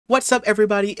What's up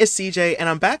everybody, it's CJ and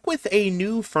I'm back with a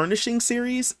new furnishing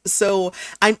series. So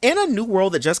I'm in a new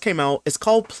world that just came out. It's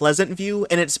called Plesantville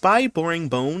and it's by Boring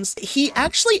Bones. He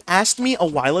actually asked me a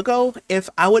while ago if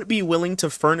I would be willing to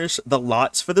furnish the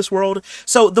lots for this world.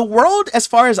 So the world, as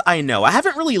far as I know, I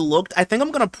haven't really looked. I think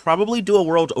I'm gonna probably do a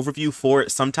world overview for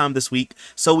it sometime this week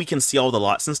so we can see all the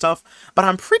lots and stuff. But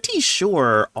I'm pretty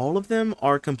sure all of them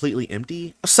are completely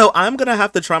empty. So I'm gonna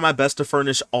have to try my best to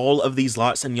furnish all of these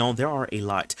lots, and y'all, there are a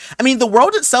lot. I mean, the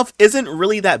world itself isn't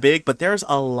really that big, but there's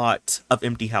a lot of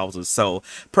empty houses, so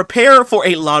prepare for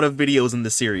a lot of videos in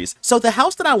this series. So the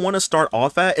house that I want to start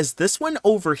off at is this one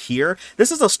over here.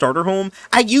 This is a starter home.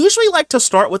 I usually like to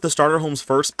start with the starter homes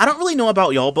first. I don't really know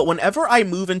about y'all, but whenever I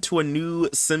move into a new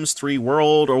Sims 3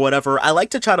 world or whatever, I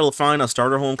like to try to find a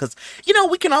starter home because, you know,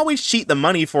 we can always cheat the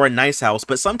money for a nice house,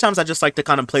 but sometimes I just like to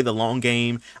kind of play the long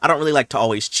game. I don't really like to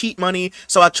always cheat money,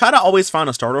 so I try to always find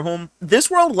a starter home.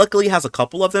 This world luckily has a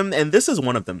couple of them, and this is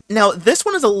one of them. Now, this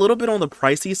one is a little bit on the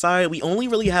pricey side. We only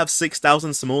really have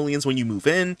 6,000 simoleons when you move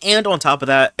in, and on top of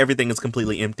that, everything is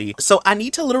completely empty. So I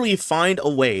need to literally find a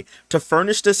way to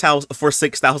furnish this house for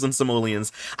 6,000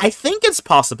 simoleons. I think it's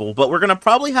possible, but we're gonna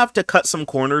probably have to cut some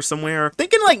corners somewhere.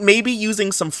 Thinking like maybe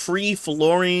using some free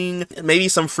flooring, maybe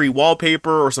some free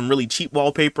wallpaper or some really cheap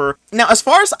wallpaper. Now, as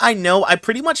far as I know, I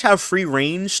pretty much have free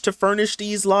range to furnish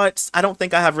these lots. I don't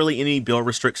think I have really any bill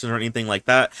restrictions or anything like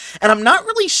that. And I'm not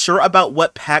really sure about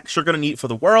what packs you're going to need for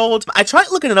the world. I tried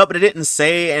looking it up, but it didn't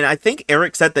say, and I think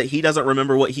Eric said that he doesn't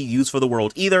remember what he used for the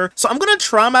world either. So I'm going to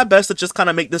try my best to just kind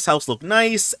of make this house look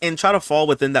nice and try to fall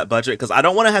within that budget because I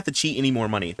don't want to have to cheat any more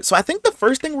money. So I think the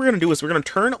first thing we're going to do is we're going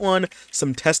to turn on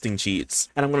some testing cheats,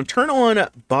 and I'm going to turn on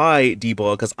buy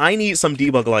debug because I need some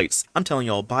debug lights. I'm telling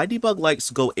y'all, buy debug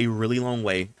lights go a really long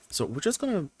way. So we're just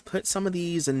going to put some of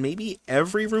these in maybe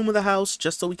every room of the house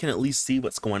just so we can at least see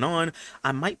what's going on.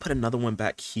 I might put another one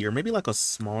back here, maybe like a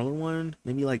smaller one,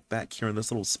 maybe like back here in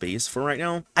this little space for right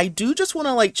now. I do just want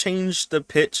to like change the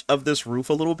pitch of this roof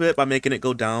a little bit by making it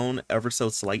go down ever so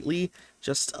slightly.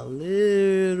 Just a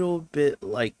little bit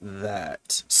like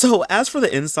that. So as for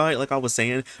the inside, like I was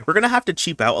saying, we're gonna have to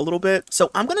cheap out a little bit.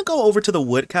 So I'm gonna go over to the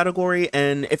wood category,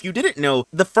 and if you didn't know,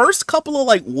 the first couple of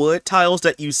like wood tiles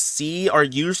that you see are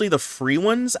usually the free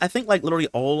ones. I think like literally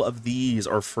all of these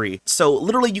are free. So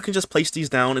literally you can just place these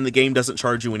down and the game doesn't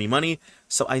charge you any money.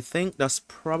 So I think that's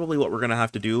probably what we're gonna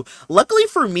have to do. Luckily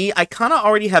for me, I kind of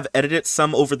already have edited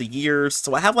some over the years,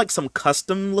 so I have like some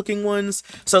custom looking ones.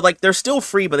 So like they're still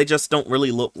free, but they just don't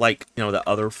really look like, you know, the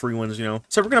other free ones, you know.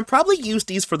 So we're gonna probably use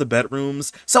these for the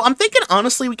bedrooms. So I'm thinking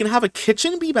honestly we can have a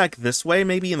kitchen be back this way,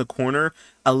 maybe in the corner,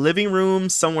 a living room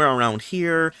somewhere around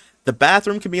here. The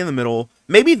bathroom can be in the middle.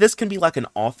 Maybe this can be like an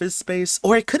office space,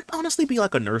 or it could honestly be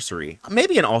like a nursery.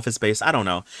 Maybe an office space, I don't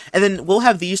know. And then we'll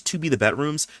have these two be the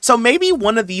bedrooms. So maybe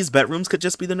one of these bedrooms could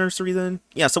just be the nursery then.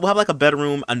 Yeah, so we'll have like a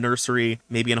bedroom, a nursery,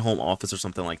 maybe in a home office or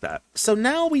something like that. So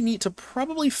now we need to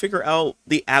probably figure out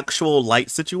the actual light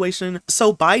situation.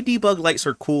 So buy debug lights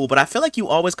are cool, but I feel like you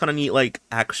always kind of need like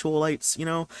actual lights, you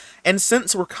know? And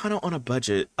since we're kind of on a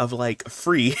budget of like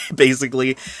free,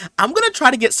 basically, I'm gonna try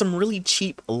to get some really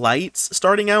cheap lights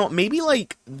starting out. Maybe like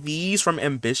these from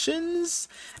Ambitions,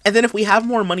 and then if we have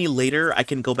more money later I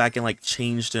can go back and like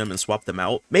change them and swap them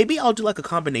out. Maybe I'll do like a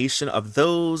combination of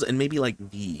those and maybe like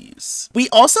these. We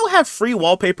also have free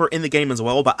wallpaper in the game as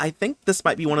well, but I think this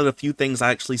might be one of the few things I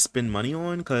actually spend money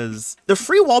on because the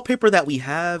free wallpaper that we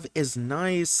have is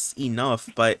nice enough,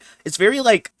 but it's very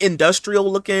like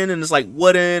industrial looking and it's like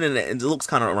wooden and it looks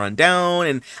kind of run down,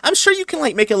 and I'm sure you can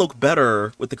like make it look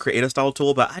better with the creative style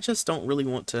tool, but I just don't really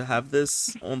want to have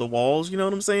this on the walls, you know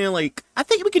what I'm saying? Like I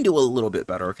think we can do a little bit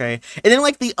better, okay? And then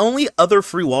like the only other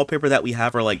free wallpaper that we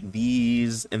have are like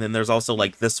these, and then there's also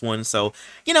like this one. So,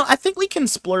 you know, I think we can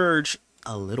splurge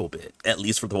a little bit, at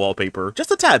least for the wallpaper, just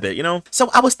a tad bit, you know.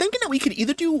 So I was thinking that we could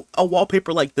either do a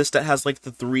wallpaper like this that has like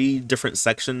the 3 different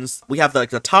sections. We have like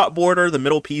the top border, the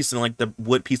middle piece, and like the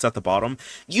wood piece at the bottom.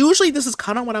 Usually this is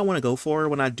kind of what I want to go for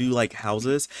when I do like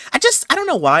houses. I don't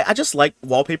know why, I just like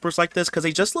wallpapers like this because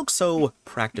they just look so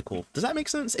practical. Does that make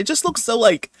sense? It just looks so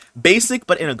like basic,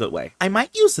 but in a good way. I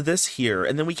might use this here,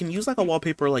 and then we can use like a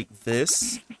wallpaper like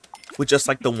this with just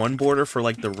like the one border for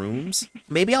like the rooms.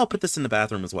 Maybe I'll put this in the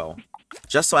bathroom as well,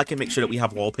 just so I can make sure that we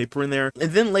have wallpaper in there.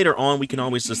 And then later on, we can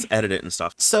always just edit it and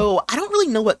stuff. So I don't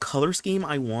really know what color scheme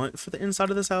I want for the inside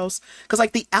of this house, because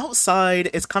like the outside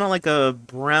is kind of like a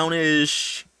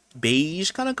brownish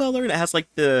beige kind of color, and it has like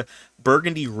the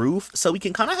burgundy roof, so we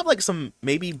can kind of have like some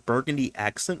maybe burgundy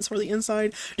accents for the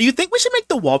inside. Do you think we should make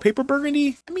the wallpaper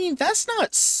burgundy? I mean, that's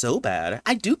not so bad.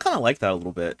 I do kind of like that a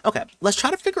little bit. Okay, let's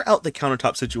try to figure out the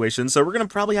countertop situation. So we're gonna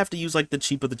probably have to use like the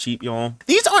cheap of the cheap, y'all.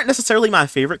 These aren't necessarily my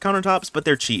favorite countertops, but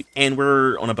they're cheap and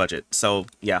we're on a budget, so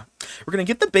yeah. We're gonna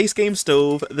get the base game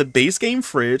stove, the base game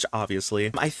fridge,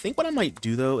 obviously. I think what I might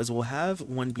do though is we'll have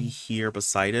one be here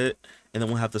beside it, and then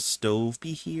we'll have the stove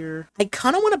be here. I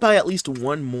kind of want to buy at least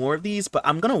one more of these, but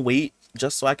I'm gonna wait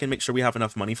just so I can make sure we have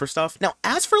enough money for stuff. Now,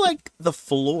 as for like the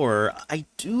floor, I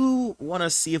do want to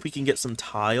see if we can get some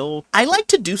tile. I like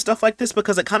to do stuff like this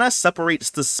because it kind of separates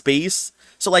the space.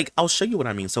 So like, I'll show you what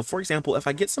I mean. So for example, if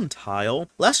I get some tile,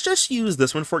 let's just use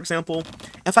this one, for example.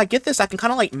 If I get this, I can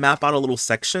kind of like map out a little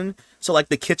section. So like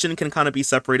the kitchen can kind of be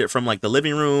separated from like the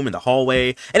living room and the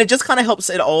hallway. And it just kind of helps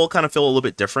it all kind of feel a little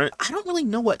bit different. I don't really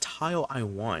know what tile I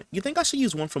want. You think I should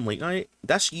use one from late night?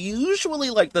 That's usually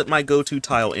like my go-to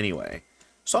tile anyway.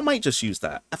 So I might just use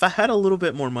that. If I had a little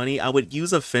bit more money, I would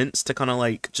use a fence to kind of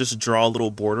like just draw a little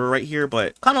border right here,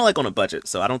 but kind of like on a budget,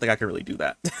 so I don't think I can really do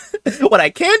that. What I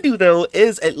can do though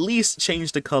is at least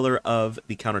change the color of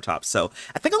the countertop. So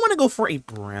I think I want to go for a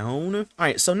brown. All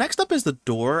right, so next up is the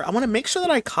door. I want to make sure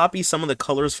that I copy some of the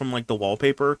colors from like the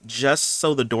wallpaper just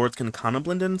so the doors can kind of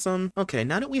blend in some. Okay,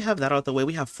 now that we have that out the way,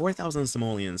 we have 4,000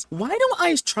 simoleons. Why don't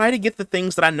I try to get the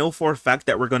things that I know for a fact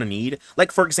that we're going to need?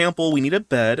 Like for example, we need a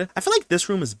bed. I feel like this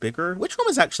room is bigger. Which room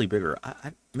is actually bigger?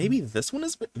 Maybe this one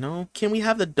is no. Can we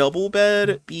have the double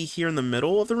bed be here in the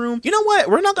middle of the room? You know what?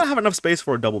 We're not gonna have enough space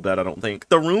for a double bed, I don't think.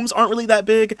 The rooms aren't really that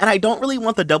big, and I don't really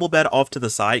want the double bed off to the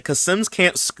side because Sims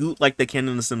can't scoot like they can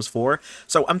in The Sims 4.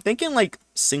 So I'm thinking like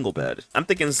single bed. I'm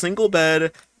thinking single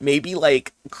bed, maybe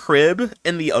like crib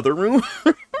in the other room.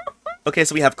 Okay,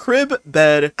 so we have crib,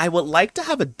 bed. I would like to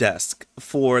have a desk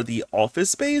for the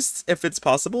office space, if it's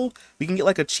possible. We can get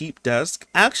like a cheap desk.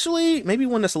 Actually, maybe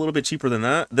one that's a little bit cheaper than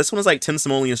that. This one is like 10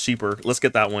 simoleons cheaper. Let's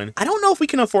get that one. I don't know if we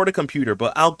can afford a computer,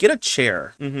 but I'll get a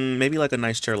chair. Maybe like a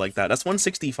nice chair like that. That's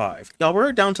 165. Y'all,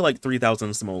 we're down to like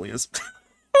 3,000 simoleons.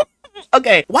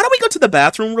 Okay, why don't we go to the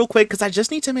bathroom real quick? Because I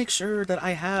just need to make sure that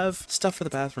I have stuff for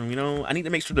the bathroom, you know? I need to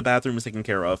make sure the bathroom is taken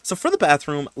care of. So for the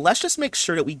bathroom, let's just make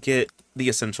sure that we get the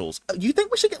essentials. You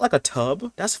think we should get like a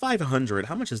tub? That's 500.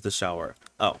 How much is the shower?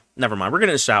 Oh, never mind. We're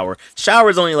getting a shower. Shower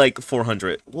is only like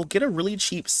 400. We'll get a really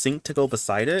cheap sink to go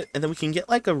beside it. And then we can get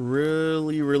like a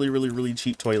really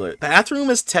cheap toilet. Bathroom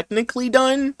is technically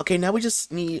done. Okay, now we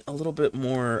just need a little bit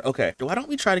more. Okay, why don't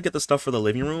we try to get the stuff for the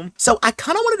living room? So I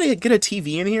kind of wanted to get a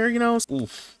TV in here, you know?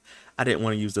 Oof, I didn't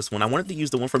want to use this one. I wanted to use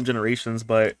the one from Generations,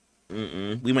 but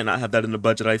we might not have that in the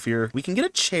budget, I fear. We can get a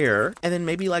chair and then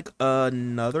maybe like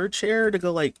another chair to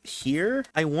go like here.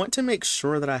 I want to make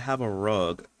sure that I have a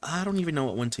rug. I don't even know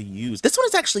what one to use. This one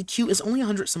is actually cute. It's only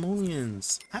 100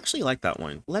 simoleons. I actually like that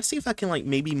one. Let's see if I can like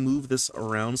maybe move this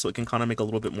around so it can kind of make a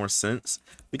little bit more sense.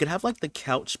 We could have like the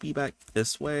couch be back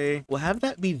this way. We'll have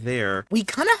that be there. We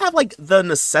kind of have like the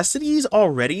necessities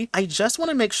already. I just want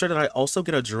to make sure that I also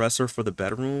get a dresser for the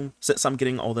bedroom since I'm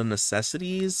getting all the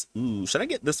necessities. Ooh, should I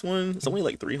get this one? It's only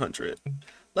like 300.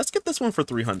 Let's get this one for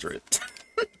 300.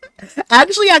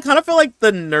 Actually, I kind of feel like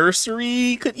the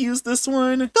nursery could use this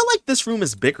one. I feel like this room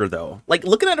is bigger though. Like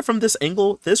looking at it from this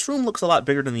angle, this room looks a lot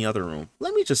bigger than the other room.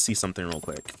 Let me just see something real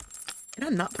quick. Can I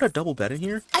not put a double bed in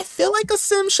here? I feel like a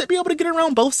sim should be able to get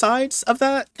around both sides of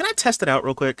that. Can I test it out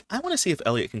real quick? I want to see if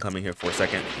Elliot can come in here for a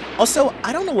second. Also,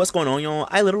 I don't know what's going on, y'all.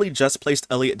 I literally just placed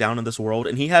Elliot down in this world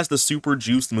and he has the super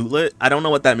juiced moodlet. I don't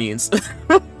know what that means.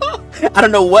 I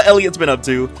don't know what Elliot's been up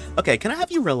to. Okay, can I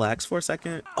have you relax for a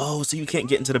second? Oh, so you can't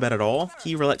get into the bed at all? Can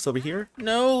you relax over here?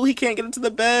 No, he can't get into the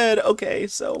bed. Okay,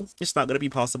 so it's not gonna be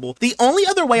possible. The only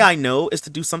other way I know is to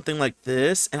do something like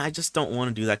this, and I just don't want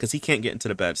to do that because he can't get into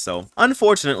the bed. So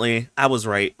unfortunately, I was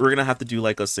right. We're gonna have to do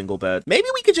like a single bed. Maybe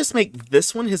we could just make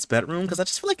this one his bedroom because I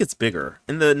just feel like it's bigger.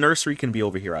 And the nursery can be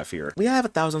over here, I fear. We have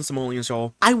 1,000 simoleons,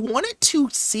 y'all. I wanted to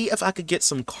see if I could get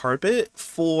some carpet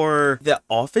for the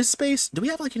office space. Do we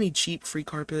have like any cheap free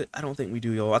carpet? I don't think we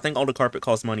do, y'all. I think all the carpet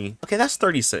costs money. Okay, that's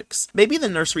 36. Maybe the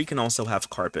nursery can also have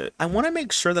carpet. I want to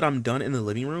make sure that I'm done in the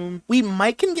living room. We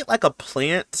might can get like a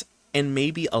plant and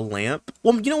maybe a lamp.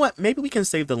 Well, you know what? Maybe we can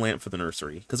save the lamp for the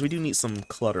nursery because we do need some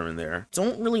clutter in there.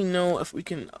 Don't really know if we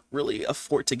can really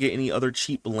afford to get any other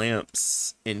cheap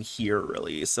lamps in here,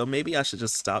 really. So maybe I should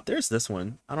just stop. There's this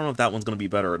one. I don't know if that one's going to be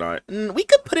better or not. We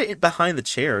could put it behind the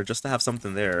chair just to have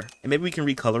something there. And maybe we can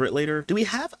recolor it later. Do we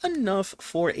have enough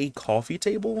for a coffee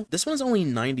table? This one's only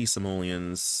 90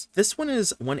 simoleons. This one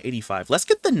is 185. Let's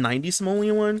get the 90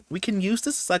 simoleon one. We can use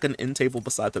this as like an end table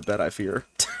beside the bed, I fear.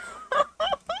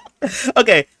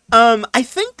 Okay, I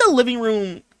think the living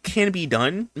room can be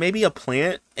done. Maybe a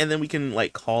plant, and then we can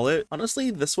like call it. Honestly,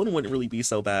 this one wouldn't really be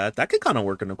so bad. That could kind of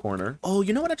work in the corner. Oh,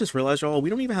 you know what I just realized, y'all? We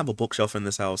don't even have a bookshelf in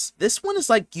this house. This one is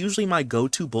like usually my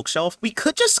go-to bookshelf. We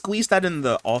could just squeeze that in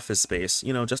the office space,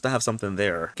 you know, just to have something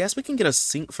there. Guess we can get a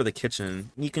sink for the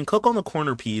kitchen. You can cook on the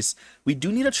corner piece. We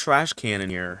do need a trash can in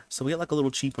here, so we get like a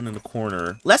little cheap one in the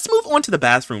corner. Let's move on to the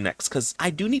bathroom next, because I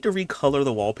do need to recolor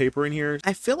the wallpaper in here.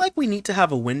 I feel like we need to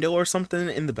have a window or something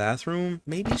in the bathroom.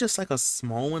 Maybe just like a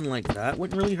small one like that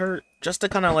wouldn't really hurt, just to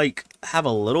kind of like have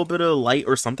a little bit of light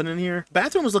or something in here.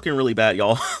 Bathroom is looking really bad,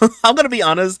 y'all. I'm gonna be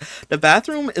honest, the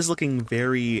bathroom is looking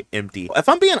very empty. If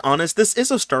I'm being honest, this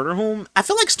is a starter home. I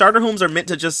feel like starter homes are meant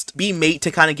to just be made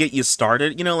to kind of get you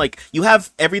started, you know, like you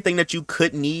have everything that you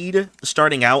could need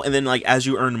starting out, and then like as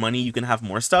you earn money you can have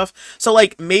more stuff. So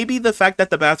like maybe the fact that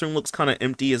the bathroom looks kind of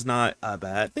empty is not a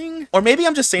bad thing, or maybe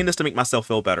I'm just saying this to make myself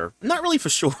feel better. I'm not really for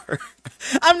sure.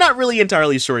 I'm not really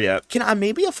entirely sure yet. Can I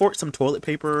maybe afford some toilet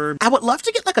paper? I would love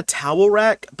to get like a towel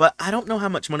rack, but I don't know how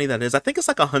much money that is. I think it's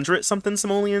like 100 something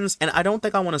simoleons, and I don't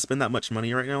think I want to spend that much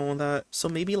money right now on that. So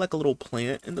maybe like a little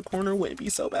plant in the corner wouldn't be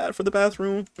so bad for the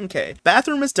bathroom. Okay,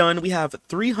 bathroom is done. We have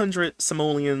 300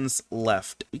 simoleons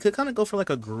left. We could kind of go for like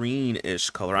a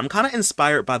greenish color. I'm kind of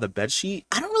inspired by the bed sheet.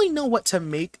 I don't really know what to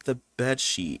make the bed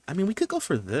sheet. I mean, we could go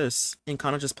for this and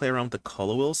kind of just play around with the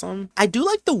color wheel some. I do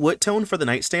like the wood tone for the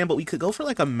nightstand, but we could go for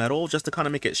like a metal just to kind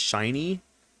of make it shiny.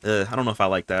 I don't know if I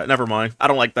like that. Never mind. I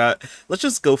don't like that. Let's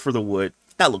just go for the wood.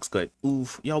 That looks good.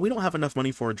 Oof, y'all, we don't have enough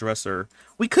money for a dresser.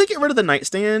 We could get rid of the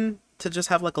nightstand to just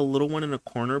have like a little one in a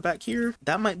corner back here.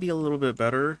 That might be a little bit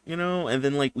better, you know? And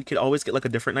then like we could always get like a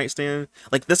different nightstand.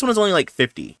 Like this one is only like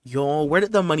 50. Y'all, where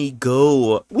did the money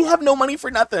go? We have no money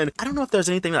for nothing. I don't know if there's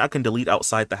anything that I can delete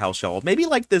outside the house, y'all. Maybe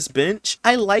like this bench.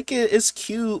 I like it. It's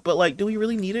cute, but like, do we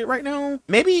really need it right now?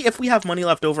 Maybe if we have money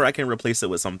left over, I can replace it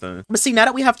with something. But see, now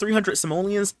that we have 300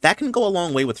 simoleons, that can go a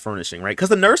long way with furnishing, right? Because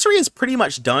the nursery is pretty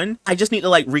much done. I just need to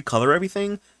like recolor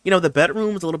everything. You know, the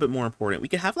bedroom is a little bit more important. We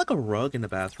could have like a rug in the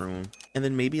bathroom, and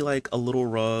then maybe like a little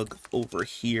rug over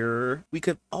here. We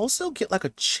could also get like a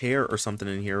chair or something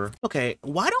in here. Okay,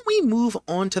 why don't we move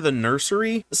on to the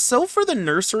nursery? So for the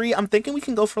nursery, I'm thinking we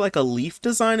can go for like a leaf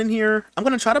design in here. I'm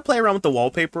gonna try to play around with the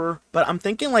wallpaper, but I'm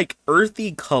thinking like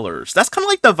earthy colors. That's kind of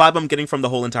like the vibe I'm getting from the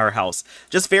whole entire house.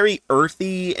 Just very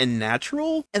earthy and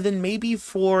natural. And then maybe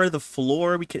for the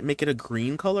floor, we could make it a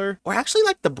green color. Or actually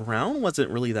like the brown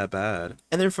wasn't really that bad.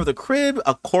 And then for the crib,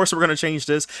 of course we're gonna change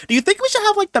this. Do you think we should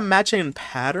have like the matching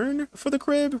pattern for the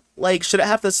crib? Like, should it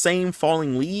have the same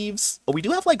falling leaves? Oh, we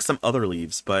do have like some other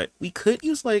leaves, but we could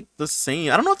use like the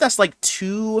same. I don't know if that's like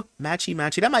too matchy.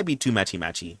 That might be too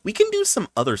matchy. We can do some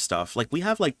other stuff. Like we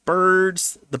have like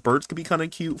birds. The birds could be kind of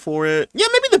cute for it. Yeah,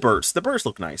 maybe the birds. The birds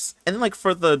look nice. And then like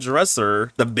for the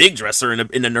dresser, the big dresser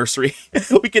in the nursery,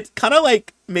 we could kind of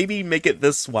like maybe make it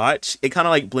this swatch. It kind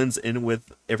of like blends in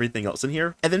with everything else in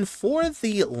here. And then for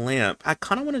the lamp, I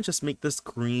kind of want to just make this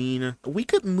green. We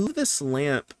could move this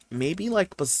lamp maybe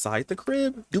like beside the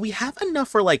crib. Do we have enough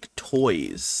for like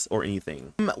toys or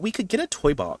anything? We could get a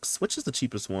toy box. Which is the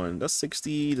cheapest one? That's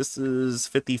 60. This is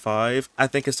 55. I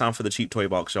think it's time for the cheap toy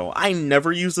box, y'all. I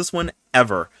never use this one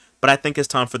ever, but I think it's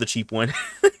time for the cheap one.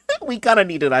 We kind of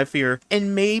need it, I fear.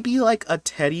 And maybe like a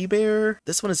teddy bear.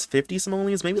 This one is 50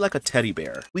 simoleons. Maybe like a teddy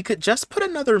bear. We could just put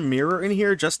another mirror in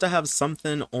here just to have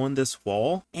something on this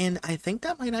wall. And I think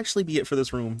that might actually be it for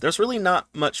this room. There's really not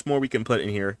much more we can put in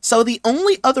here. So the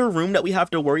only other room that we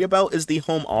have to worry about is the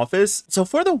home office. So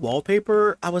for the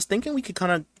wallpaper, I was thinking we could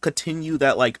kind of continue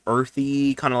that like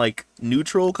earthy, kind of like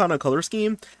neutral kind of color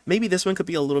scheme. Maybe this one could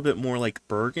be a little bit more like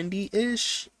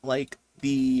burgundy-ish, like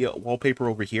the wallpaper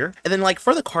over here. And then like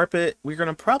for the carpet, we're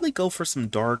gonna probably go for some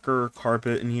darker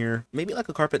carpet in here. Maybe like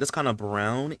a carpet that's kind of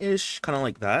brownish, kind of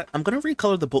like that. I'm gonna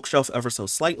recolor the bookshelf ever so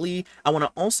slightly. I want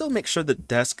to also make sure the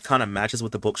desk kind of matches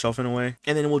with the bookshelf in a way.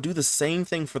 And then we'll do the same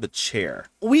thing for the chair.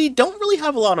 We don't really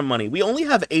have a lot of money. We only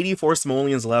have 84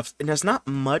 simoleons left, and there's not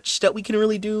much that we can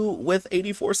really do with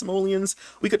 84 simoleons.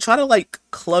 We could try to like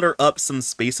clutter up some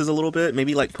spaces a little bit.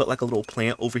 Maybe like put like a little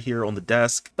plant over here on the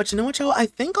desk. But you know what, y'all? I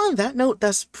think on that note,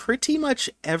 that's pretty much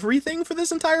everything for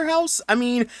this entire house. I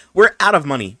mean, we're out of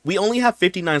money. We only have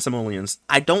 59 simoleons.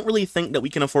 I don't really think that we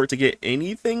can afford to get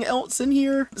anything else in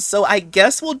here. So I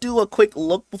guess we'll do a quick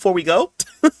look before we go.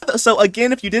 So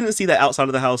again, if you didn't see the outside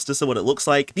of the house, this is what it looks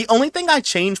like. The only thing I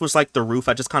changed was like the roof.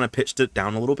 I just kind of pitched it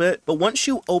down a little bit. But once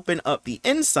you open up the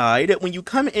inside, when you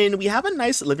come in, we have a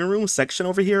nice living room section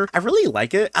over here. I really like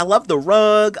like it. I love the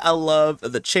rug. I love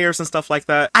the chairs and stuff like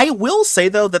that. I will say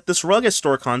though that this rug is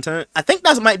store content. I think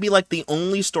that might be like the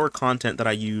only store content that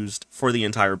I used for the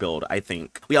entire build, I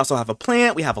think. We also have a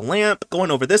plant. We have a lamp. Going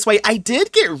over this way, I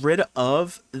did get rid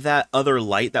of that other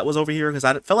light that was over here because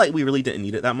I felt like we really didn't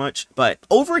need it that much. But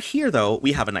over here though,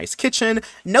 we have a nice kitchen.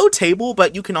 No table,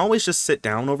 but you can always just sit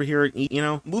down over here and eat, you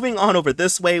know. Moving on over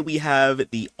this way, we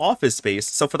have the office space.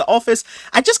 So for the office,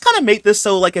 I just kind of made this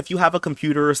so like if you have a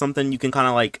computer or something, you can kind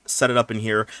of like set it up in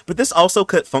here. But this also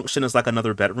could function as like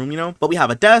another bedroom, you know. But we have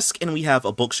a desk and we have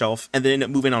a bookshelf. And then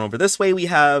moving on over this way, we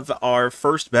have our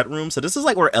first bedroom. So this is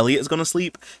like where Elliot is going to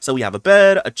sleep. So we have a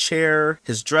bed, a chair,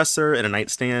 his dresser, and a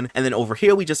nightstand. And then over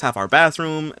here, we just have our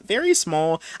bathroom. Very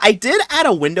small. I did add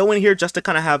a window in here just to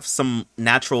kind of have some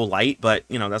natural light, but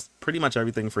you know, that's pretty much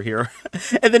everything for here.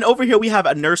 And then over here, we have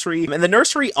a nursery. And the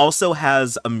nursery also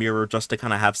has a mirror just to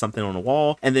kind of have something on the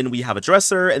wall. And then we have a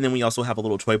dresser. And then we also have a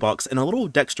little toy box and a little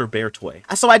Dexter Bear toy.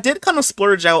 So I did kind of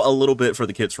splurge out a little bit for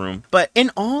the kids' room. But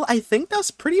in all, I think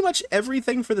that's pretty much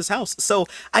everything for this house. So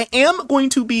I am going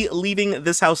to be leaving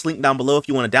this house link down below if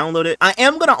you want to download it. I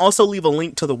am going to also leave a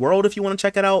link to the world if you want to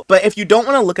check it out. But if you don't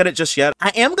want to look at it just yet,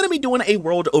 I am going to be doing a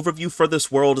world overview for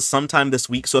this world sometime this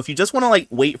week. So if you just want to like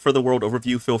wait for the world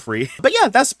overview, feel free. But yeah,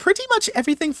 that's pretty much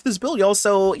everything for this build, y'all.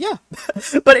 So yeah.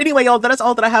 But anyway, y'all, that is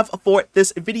all that I have for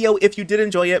this video. If you did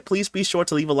enjoy it, please be sure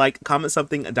to leave a like, comment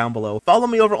something down below. Follow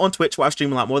me over on Twitch where I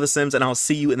stream a lot more of The Sims, and I'll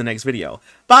see you in the next video.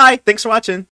 Bye! Thanks for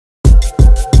watching!